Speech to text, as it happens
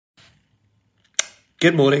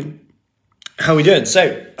Good morning. How are we doing?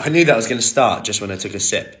 So, I knew that was going to start just when I took a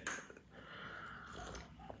sip.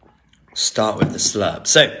 Start with the slurp.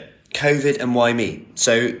 So, COVID and why me?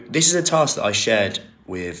 So, this is a task that I shared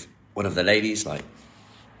with one of the ladies, like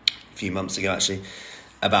a few months ago actually,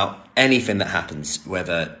 about anything that happens,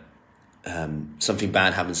 whether something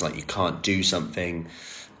bad happens, like you can't do something,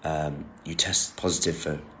 you test positive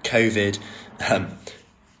for COVID,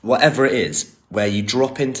 whatever it is, where you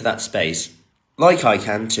drop into that space, like I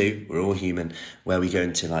can too, we're all human, where we go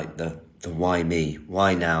into like the why me,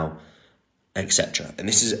 why now, etc. And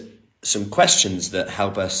this is some questions that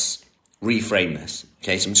help us reframe this.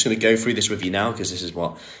 Okay, so I'm just going to go through this with you now because this is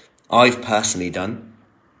what I've personally done.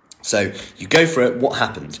 So you go through it, what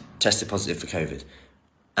happened? Tested positive for COVID.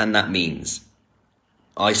 And that means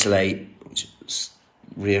isolate,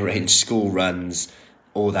 rearrange school runs,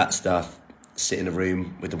 all that stuff, sit in a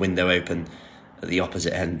room with the window open at the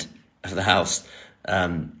opposite end of the house,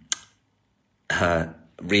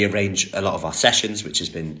 rearrange a lot of our sessions, which has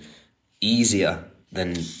been easier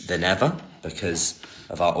than ever because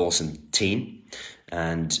of our awesome team,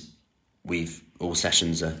 and all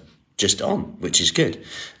sessions are just on, which is good,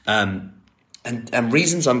 and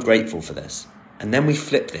reasons I'm grateful for this. And then we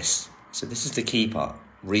flip this. So this is the key part.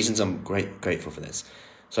 Reasons I'm grateful for this.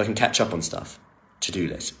 So I can catch up on stuff, to-do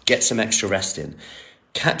list, get some extra rest in,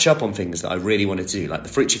 catch up on things that I really wanted to do, like the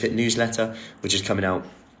Fruity Fit newsletter, which is coming out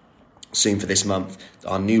soon for this month,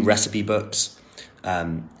 our new recipe books,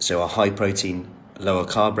 so our high protein, lower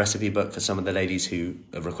carb recipe book for some of the ladies who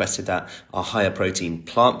have requested that, our higher protein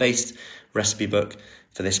plant-based recipe book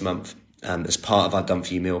for this month, as part of our Done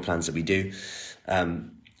For You meal plans that we do.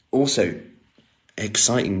 Also,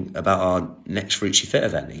 exciting about our next Fruity Fit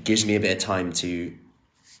event. It gives me a bit of time to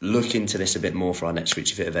look into this a bit more for our next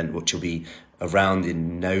Fruity Fit event, which will be around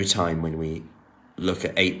in no time when we look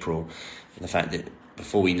at April. And the fact that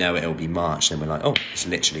before we know it, it'll be March, then we're like, oh, it's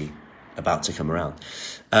literally about to come around.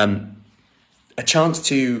 A chance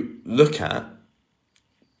to look at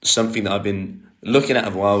something that I've been looking at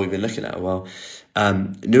a while, we've been looking at a while,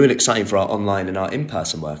 new and exciting for our online and our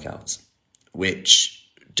in-person workouts, which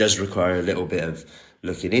does require a little bit of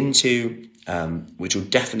looking into, which will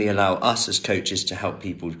definitely allow us as coaches to help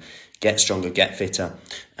people get stronger, get fitter,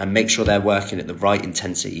 and make sure they're working at the right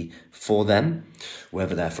intensity for them,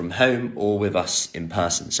 whether they're from home or with us in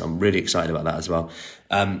person. So I'm really excited about that as well.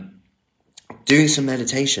 Doing some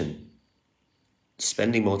meditation,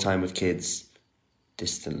 spending more time with kids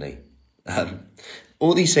distantly.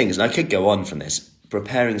 All these things, and I could go on from this,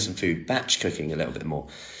 preparing some food, batch cooking a little bit more.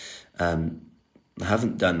 I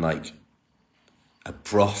haven't done like a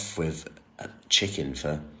broth with a chicken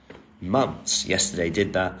for months. Yesterday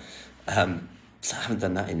did that. So I haven't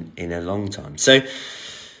done that in a long time. So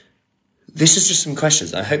this is just some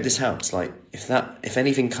questions. I hope this helps. Like if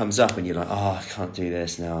anything comes up and you're like, oh, I can't do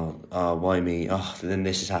this now. Oh, why me? Oh, then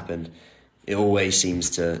this has happened. It always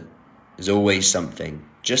there's always something.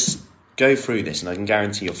 Just go through this and I can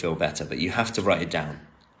guarantee you'll feel better, but you have to write it down.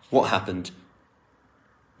 What happened?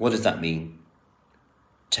 What does that mean?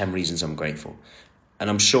 10 reasons I'm grateful. And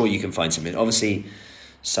I'm sure you can find something. Obviously,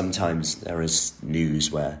 sometimes there is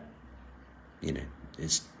news where,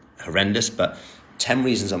 it's horrendous, but 10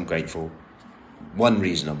 reasons I'm grateful, 1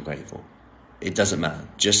 reason I'm grateful. It doesn't matter.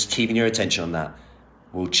 Just keeping your attention on that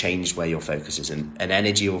will change where your focus is, and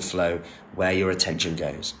energy will flow where your attention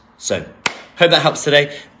goes. So, hope that helps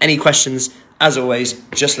today. Any questions, as always,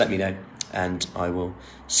 just let me know, and I will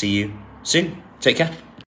see you soon. Take care.